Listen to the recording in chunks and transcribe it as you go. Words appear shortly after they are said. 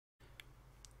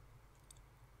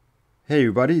Hey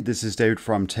everybody, this is David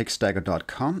from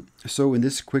techstacker.com. So in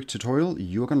this quick tutorial,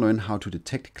 you're going to learn how to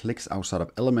detect clicks outside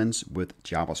of elements with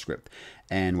JavaScript.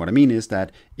 And what I mean is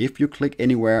that if you click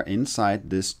anywhere inside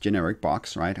this generic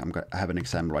box, right? I have an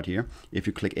example right here. If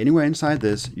you click anywhere inside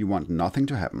this, you want nothing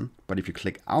to happen. But if you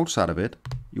click outside of it,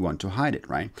 you want to hide it,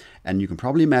 right? And you can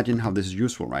probably imagine how this is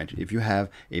useful, right? If you have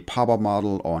a pop-up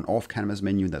model or an off-canvas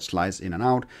menu that slides in and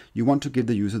out, you want to give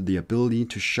the user the ability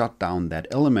to shut down that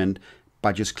element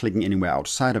by just clicking anywhere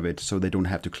outside of it, so they don't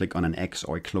have to click on an X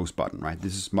or a close button, right?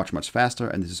 This is much, much faster,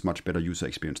 and this is much better user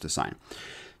experience design.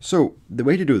 So the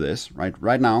way to do this,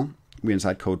 right now, we're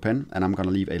inside CodePen, and I'm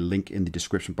gonna leave a link in the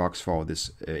description box for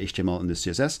this HTML and this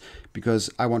CSS,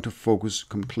 because I want to focus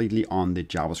completely on the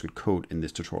JavaScript code in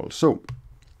this tutorial. So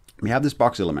we have this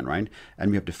box element, right?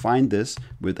 And we have defined this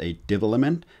with a div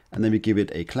element, and then we give it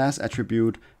a class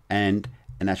attribute and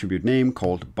an attribute name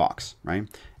called box, right?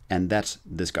 And that's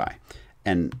this guy.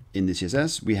 And in the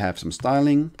CSS, we have some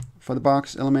styling for the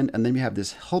box element, and then we have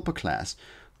this helper class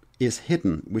is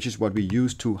hidden, which is what we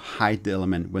use to hide the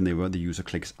element whenever the user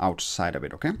clicks outside of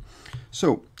it, okay?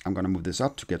 So I'm gonna move this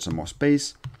up to get some more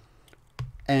space.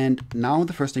 And now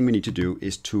the first thing we need to do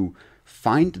is to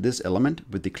find this element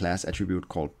with the class attribute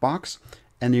called box,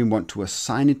 and then we want to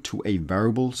assign it to a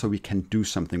variable so we can do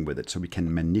something with it, so we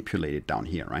can manipulate it down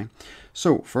here, right?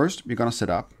 So first, we're gonna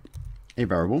set up a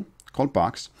variable called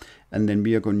box, and then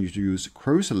we are going to use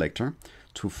query selector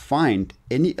to find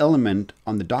any element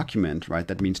on the document, right?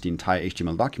 That means the entire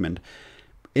HTML document,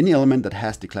 any element that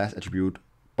has the class attribute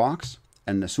box,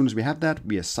 and as soon as we have that,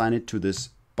 we assign it to this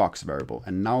box variable,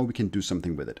 and now we can do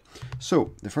something with it.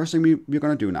 So the first thing we're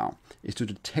going to do now is to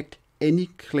detect any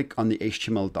click on the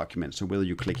HTML document. So whether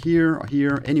you click here or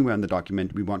here, anywhere on the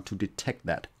document, we want to detect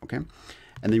that, okay?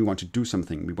 And then we want to do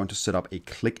something. We want to set up a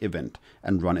click event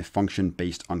and run a function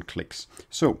based on clicks.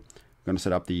 So we're going to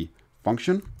set up the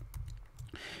function.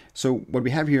 So what we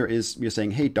have here is we are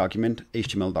saying, hey, document,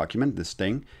 HTML document, this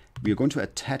thing. We are going to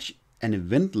attach an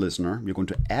event listener. We're going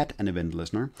to add an event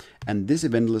listener. And this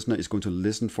event listener is going to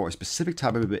listen for a specific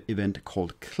type of event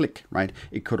called click, right?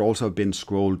 It could also have been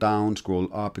scroll down, scroll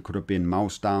up. It could have been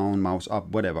mouse down, mouse up,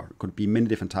 whatever. It could be many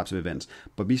different types of events.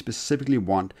 But we specifically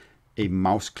want a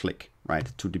mouse click,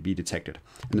 right, to be detected.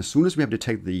 And as soon as we have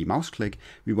detected the mouse click,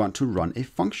 we want to run a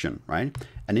function, right?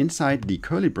 And inside the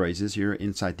curly braces here,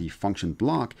 inside the function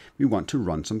block, we want to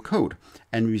run some code.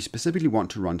 And we specifically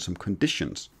want to run some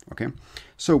conditions, okay?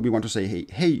 So we want to say,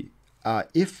 hey,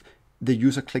 if the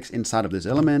user clicks inside of this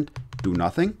element, do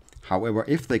nothing. However,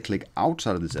 if they click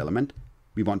outside of this element,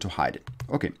 we want to hide it.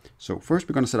 Okay, so first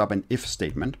we're going to set up an if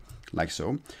statement, like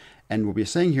so. And what we're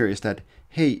saying here is that,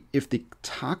 hey, if the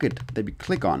target that we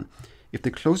click on, if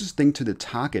the closest thing to the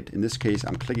target, in this case,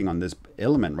 I'm clicking on this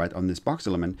element, right, on this box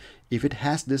element, if it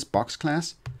has this box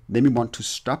class, then we want to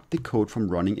stop the code from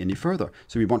running any further.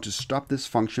 So we want to stop this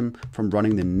function from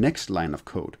running the next line of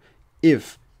code.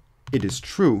 If it is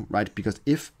true, right? Because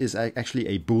if is actually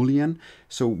a Boolean.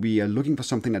 So we are looking for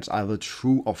something that's either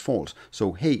true or false.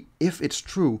 So, hey, if it's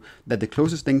true that the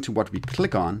closest thing to what we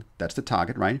click on, that's the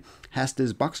target, right, has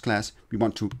this box class, we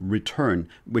want to return,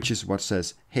 which is what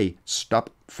says, hey, stop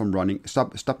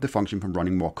the function from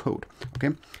running more code,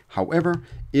 okay? However,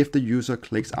 if the user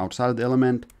clicks outside of the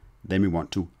element, then we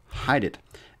want to hide it.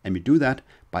 And we do that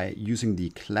by using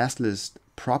the class list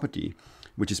property,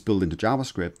 which is built into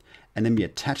JavaScript, and then we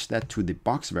attach that to the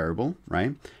box variable,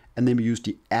 right? And then we use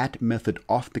the add method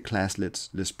of the class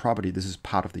list property. This is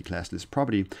part of the class list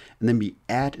property. And then we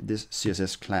add this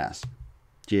CSS class.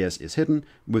 JS is hidden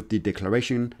with the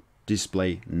declaration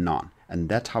display none. And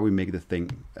that's how we make the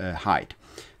thing hide.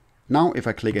 Now, if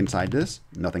I click inside this,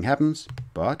 nothing happens.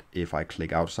 But if I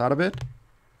click outside of it,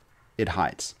 it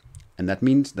hides. And that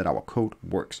means that our code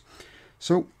works.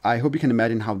 So I hope you can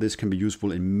imagine how this can be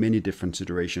useful in many different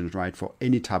situations, right? For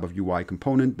any type of UI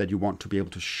component that you want to be able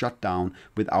to shut down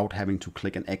without having to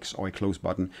click an X or a close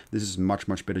button. This is much,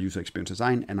 much better user experience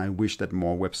design, and I wish that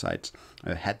more websites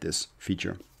had this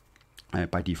feature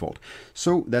by default.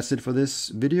 So that's it for this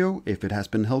video. If it has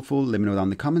been helpful, let me know down in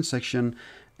the comment section.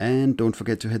 And don't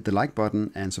forget to hit the like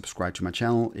button and subscribe to my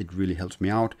channel. It really helps me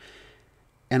out.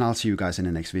 And I'll see you guys in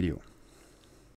the next video.